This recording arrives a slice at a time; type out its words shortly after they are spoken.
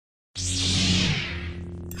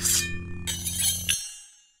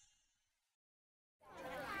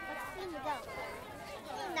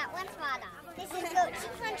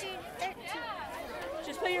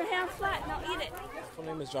My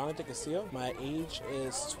name is Johnathan Castillo. My age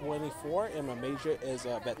is 24 and my major is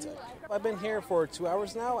vet tech. I've been here for 2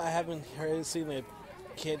 hours now. I haven't seen a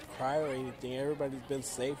kid cry or anything. Everybody's been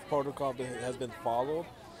safe. Protocol has been followed.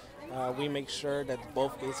 We make sure that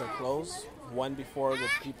both gates are closed, one before the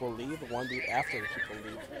people leave, one after the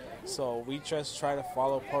people leave. So we just try to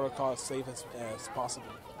follow protocol as safe as possible.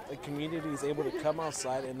 The community is able to come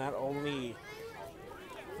outside and not only,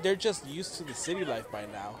 they're just used to the city life by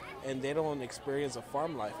now, and they don't experience a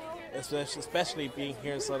farm life, especially being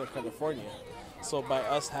here in Southern California. So by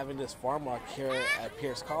us having this farm walk here at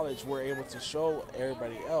Pierce College, we're able to show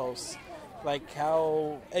everybody else like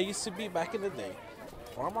how it used to be back in the day.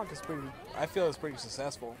 Farmwalk is I feel it's pretty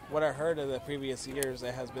successful. What I heard of the previous years,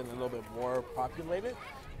 it has been a little bit more populated,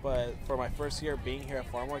 but for my first year being here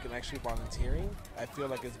at Farmwalk and actually volunteering, I feel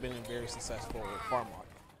like it's been very successful with Farmwalk.